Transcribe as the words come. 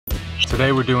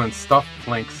Today we're doing stuffed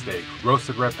flank steak,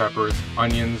 roasted red peppers,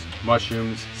 onions,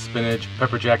 mushrooms, spinach,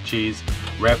 pepper jack cheese.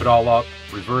 Wrap it all up,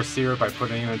 reverse sear it by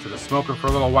putting it into the smoker for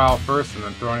a little while first and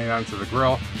then throwing it onto the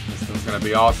grill. This thing's gonna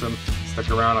be awesome.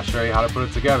 Stick around, I'll show you how to put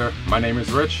it together. My name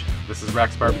is Rich, this is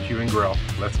RACZ Barbecue and Grill.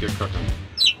 Let's get cooking.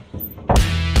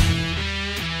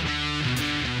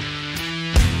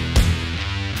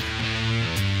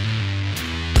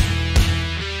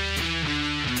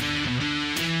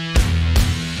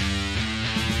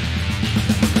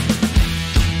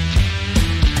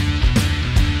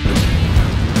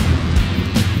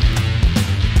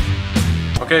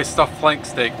 Okay, stuffed flank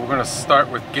steak. We're gonna start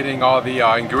with getting all the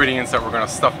ingredients that we're gonna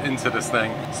stuff into this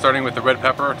thing. Starting with the red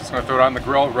pepper, just gonna throw it on the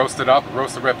grill, roast it up.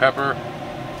 Roasted red pepper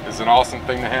is an awesome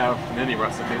thing to have in any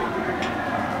recipe.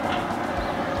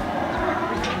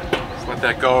 Just let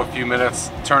that go a few minutes,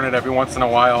 turn it every once in a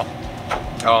while.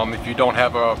 If you don't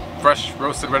have a fresh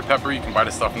roasted red pepper, you can buy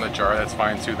the stuff in the jar, that's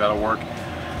fine too, that'll work.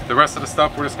 The rest of the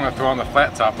stuff we're just gonna throw on the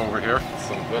flat top over here.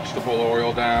 Some vegetable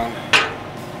oil down.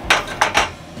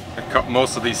 I cut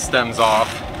most of these stems off.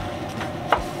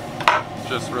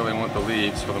 Just really want the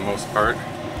leaves for the most part.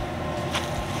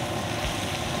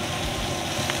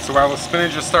 So while the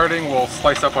spinach is starting, we'll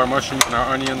slice up our mushrooms and our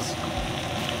onions.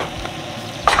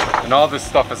 And all this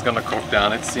stuff is gonna cook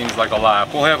down. It seems like a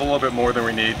lot. We'll have a little bit more than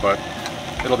we need, but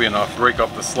it'll be enough. Break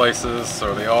up the slices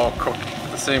so they all cook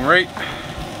at the same rate.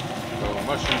 Throw the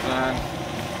mushrooms on.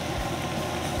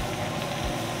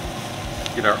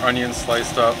 Get our onions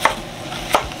sliced up.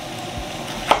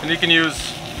 And you can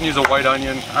use a white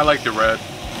onion. I like the red.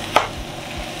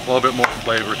 A little bit more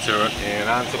flavor to it. And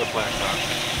onto the flat top.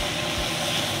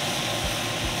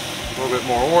 A little bit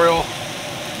more oil.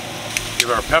 Give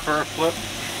our pepper a flip.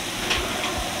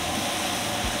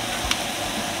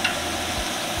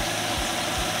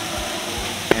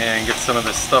 And get some of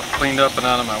this stuff cleaned up and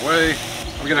out of my way.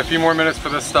 We got a few more minutes for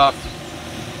this stuff.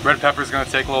 Red pepper is going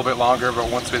to take a little bit longer, but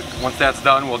once that's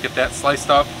done, we'll get that sliced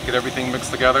up, get everything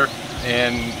mixed together.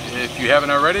 And if you haven't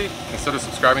already, consider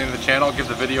subscribing to the channel, give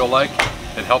the video a like.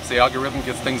 It helps the algorithm,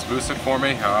 gets things boosted for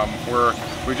me.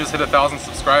 We just hit 1,000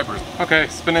 subscribers. Okay,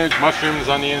 spinach, mushrooms,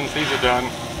 onions, these are done.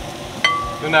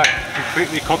 They're not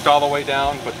completely cooked all the way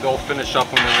down, but they'll finish up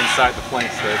when they're inside the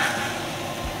flank steak.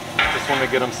 Just want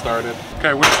to get them started.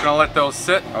 Okay, we're just gonna let those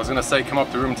sit. I was gonna say come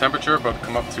up to room temperature, but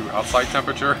come up to outside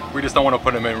temperature. We just don't want to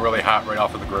put them in really hot right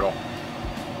off of the griddle.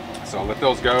 So let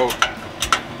those go.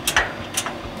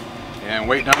 And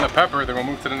waiting on the pepper, then we'll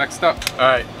move to the next step. All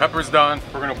right, pepper's done.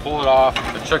 We're gonna pull it off.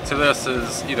 The trick to this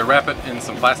is either wrap it in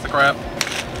some plastic wrap.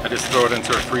 I just throw it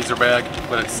into a freezer bag,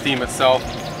 let it steam itself.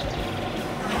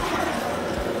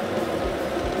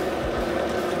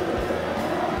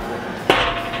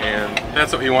 And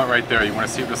that's what you want right there. You want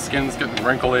to see if the skin's getting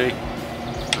wrinkly,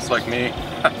 just like me,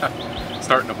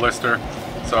 starting to blister.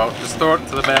 So just throw it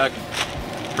into the bag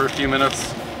for a few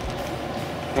minutes.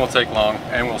 It won't take long,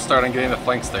 and we'll start on getting the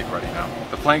flank steak ready now.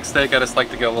 The flank steak, I just like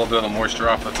to get a little bit of the moisture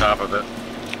off the top of it,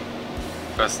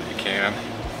 best that you can.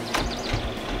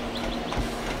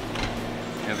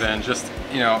 And then just,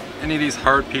 you know, any of these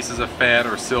hard pieces of fat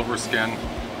or silver skin,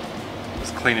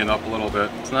 just clean it up a little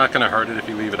bit. It's not going to hurt it if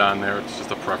you leave it on there, it's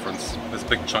just a preference. This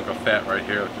big chunk of fat right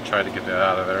here, to try to get that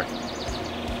out of there.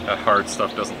 That hard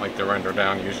stuff doesn't like to render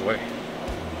down usually.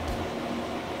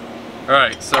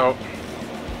 Alright, so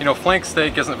you know, flank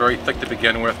steak isn't very thick to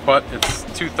begin with, but it's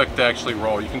too thick to actually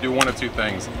roll. You can do one of two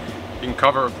things. You can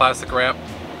cover a plastic wrap,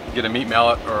 get a meat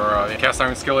mallet or a cast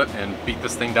iron skillet and beat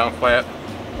this thing down flat.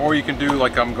 Or you can do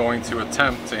like I'm going to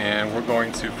attempt, and we're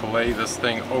going to fillet this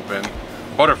thing open,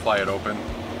 butterfly it open,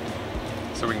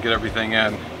 so we can get everything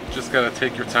in. Just gotta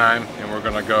take your time, and we're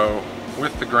gonna go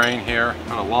with the grain here,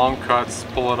 kind of long cuts,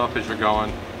 pull it up as you're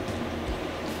going.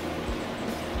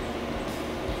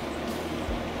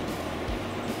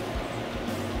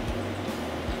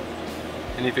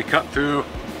 And if you cut through,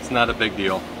 it's not a big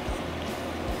deal.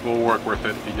 We'll work with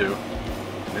it if you do.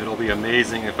 And it'll be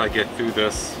amazing if I get through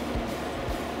this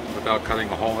without cutting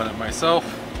a hole in it myself,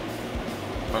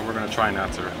 but we're gonna try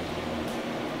not to.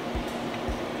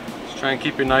 Just try and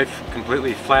keep your knife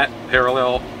completely flat,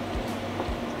 parallel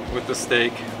with the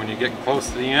steak. When you get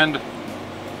close to the end,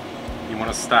 you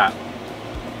wanna stop.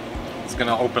 It's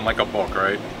gonna open like a book,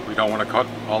 right? We don't wanna cut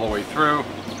all the way through,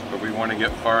 but we want to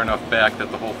get far enough back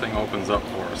that the whole thing opens up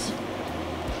for us.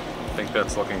 I think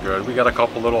that's looking good. We got a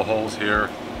couple little holes here,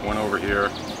 one over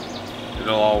here.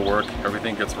 It'll all work.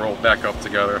 Everything gets rolled back up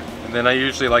together. And then I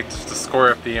usually like just to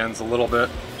square up the ends a little bit.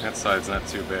 That side's not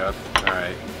too bad.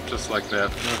 Alright, just like that.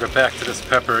 We'll go back to this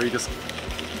pepper. You just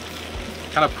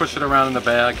kind of push it around in the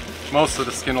bag. Most of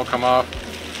the skin will come off.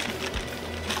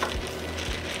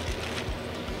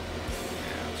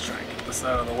 this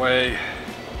out of the way.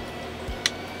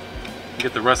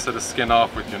 Get the rest of the skin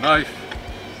off with your knife.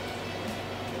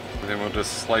 And then we'll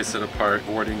just slice it apart,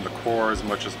 avoiding the core as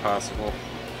much as possible.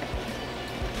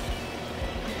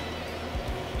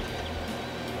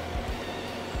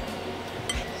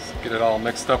 Just get it all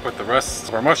mixed up with the rest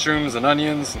of our mushrooms and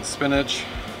onions and spinach.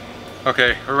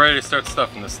 Okay, we're ready to start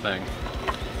stuffing this thing.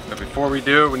 But before we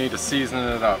do, we need to season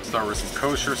it up. Start with some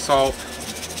kosher salt.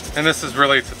 And this is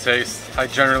really to taste. I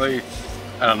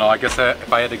don't know, I guess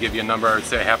if I had to give you a number, I would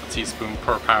say half a teaspoon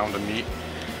per pound of meat,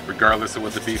 regardless of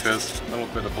what the beef is. A little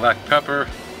bit of black pepper.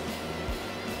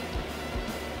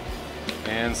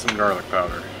 And some garlic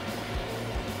powder.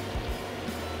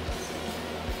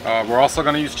 We're also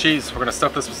going to use cheese. We're going to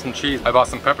stuff this with some cheese. I bought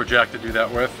some pepper jack to do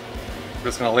that with. We're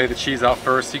just going to lay the cheese out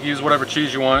first. You can use whatever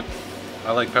cheese you want.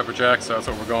 I like pepper jack, so that's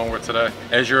what we're going with today.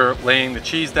 As you're laying the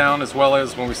cheese down, as well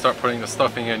as when we start putting the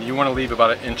stuffing in, you want to leave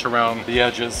about 1 inch around the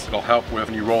edges. It'll help with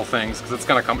when you roll things,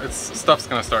 because stuff's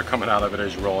going to start coming out of it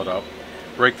as you roll it up.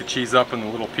 Break the cheese up into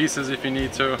little pieces if you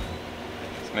need to.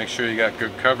 Just make sure you got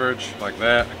good coverage, like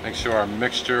that. Make sure our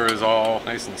mixture is all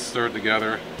nice and stirred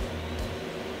together.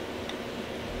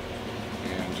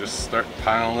 And just start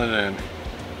piling it in.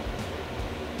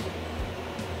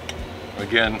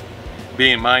 Again,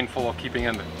 being mindful of keeping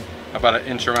it about 1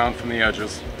 inch around from the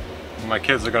edges. And my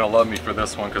kids are gonna love me for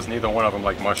this one because neither one of them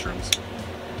like mushrooms,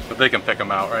 but they can pick them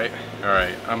out, right? All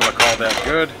right, I'm gonna call that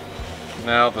good.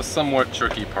 Now the somewhat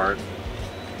tricky part,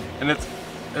 and it's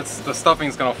the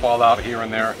stuffing's gonna fall out here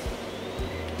and there.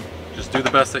 Just do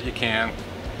the best that you can.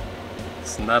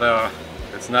 It's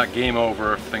not game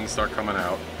over if things start coming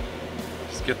out.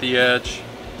 Just get the edge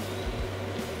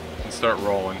and start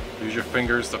rolling. Use your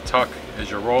fingers to tuck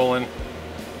as you're rolling.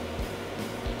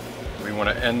 We want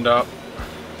to end up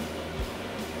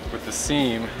with the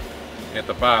seam at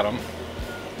the bottom.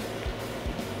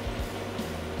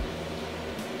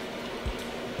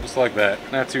 Just like that.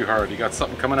 Not too hard. You got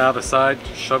something coming out of the side,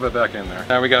 just shove it back in there.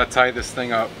 Now we got to tie this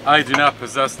thing up. I do not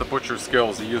possess the butcher's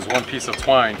skills to use one piece of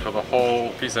twine for the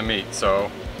whole piece of meat,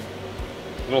 so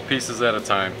little pieces at a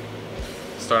time.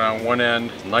 Start on one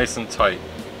end, nice and tight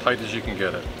as you can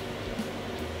get it.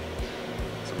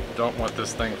 So we don't want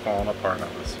this thing falling apart on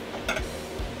us.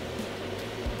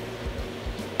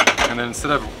 And then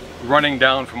instead of running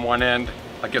down from one end,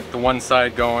 I get the one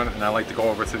side going and I like to go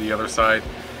over to the other side.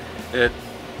 It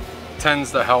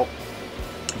tends to help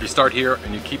if you start here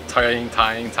and you keep tying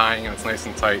and it's nice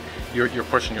and tight, you're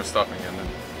pushing your stuffing in, and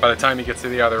by the time you get to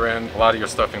the other end, a lot of your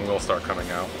stuffing will start coming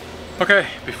out. Okay,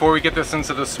 before we get this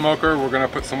into the smoker, we're gonna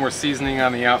put some more seasoning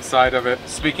on the outside of it.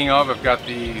 Speaking of, I've got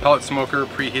the pellet smoker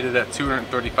preheated at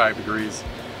 235 degrees.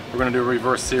 We're gonna do a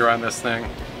reverse sear on this thing.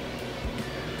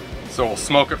 So we'll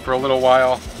smoke it for a little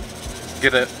while,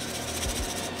 get it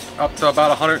up to about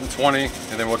 120, and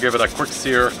then we'll give it a quick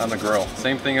sear on the grill.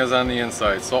 Same thing as on the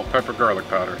inside, salt, pepper, garlic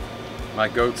powder. My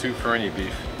go-to for any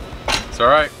beef. So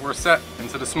all right, we're set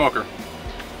into the smoker.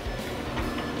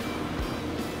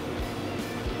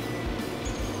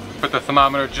 Put the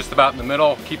thermometer just about in the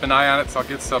middle, keep an eye on it so it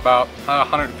gets to about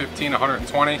 115,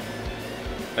 120.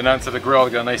 And onto the grill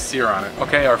to get a nice sear on it.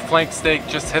 Okay, our flank steak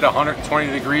just hit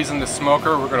 120 degrees in the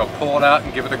smoker. We're gonna pull it out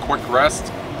and give it a quick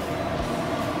rest.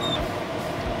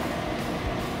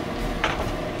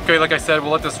 Okay, like I said,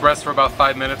 we'll let this rest for about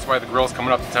 5 minutes while the grill's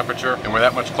coming up to temperature, and we're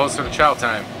that much closer to chow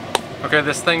time. Okay,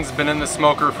 this thing's been in the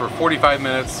smoker for 45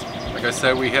 minutes. Like I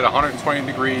said, we hit 120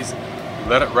 degrees. We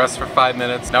let it rest for 5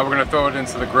 minutes. Now we're gonna throw it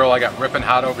into the grill. I got ripping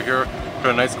hot over here.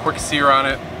 Put a nice quick sear on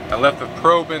it. I left the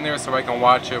probe in there so I can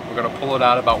watch it. We're gonna pull it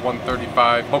out about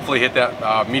 135. Hopefully hit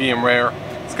that medium rare.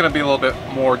 It's gonna be a little bit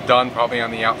more done probably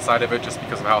on the outside of it just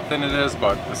because of how thin it is,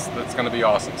 but it's gonna be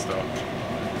awesome still.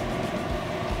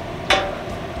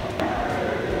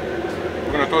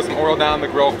 We're gonna throw some oil down the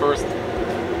grill first,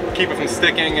 keep it from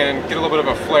sticking and get a little bit of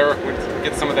a flare,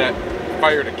 get some of that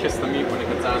fire to kiss the meat when it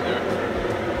gets on there.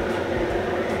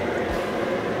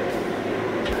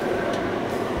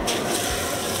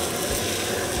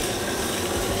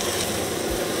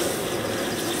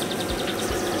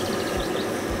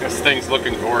 This thing's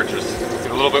looking gorgeous.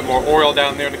 Get a little bit more oil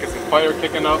down there to get some fire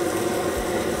kicking up.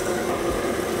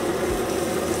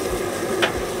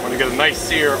 Want to get a nice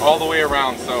sear all the way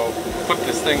around, so flip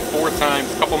this thing 4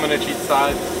 times, a couple minutes each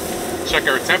side. Check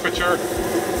our temperature.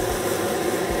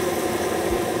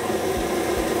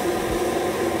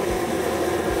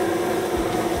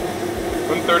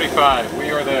 $135, we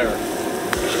are there.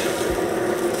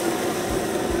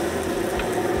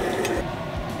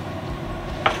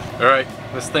 All right,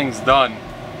 this thing's done.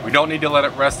 We don't need to let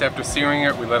it rest after searing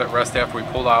it. We let it rest after we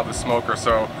pull it out of the smoker.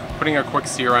 So putting a quick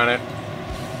sear on it.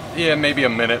 Yeah, maybe a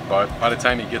minute, but by the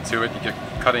time you get to it, you get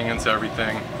cutting into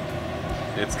everything.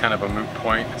 It's kind of a moot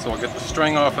point. So we'll get the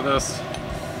string off of this.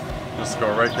 Just go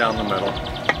right down the middle.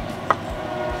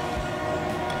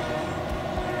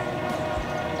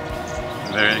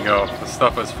 And there you go. The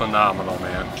stuff is phenomenal,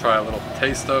 man. Try a little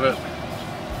taste of it.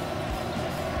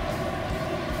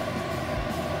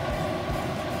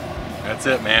 That's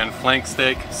it, man. Flank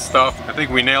steak stuffed. I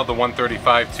think we nailed the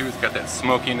 135 too. It's got that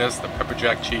smokiness, the pepper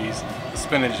jack cheese, the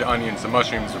spinach, the onions, the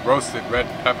mushrooms, the roasted red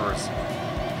peppers.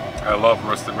 I love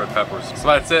roasted red peppers. So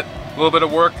that's it. A little bit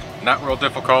of work, not real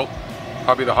difficult.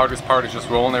 Probably the hardest part is just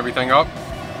rolling everything up.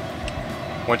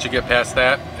 Once you get past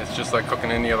that, it's just like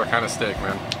cooking any other kind of steak,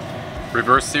 man.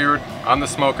 Reverse seared on the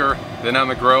smoker, then on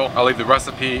the grill. I'll leave the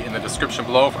recipe in the description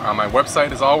below on my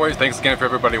website as always. Thanks again for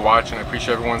everybody watching. I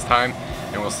appreciate everyone's time,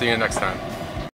 and we'll see you next time.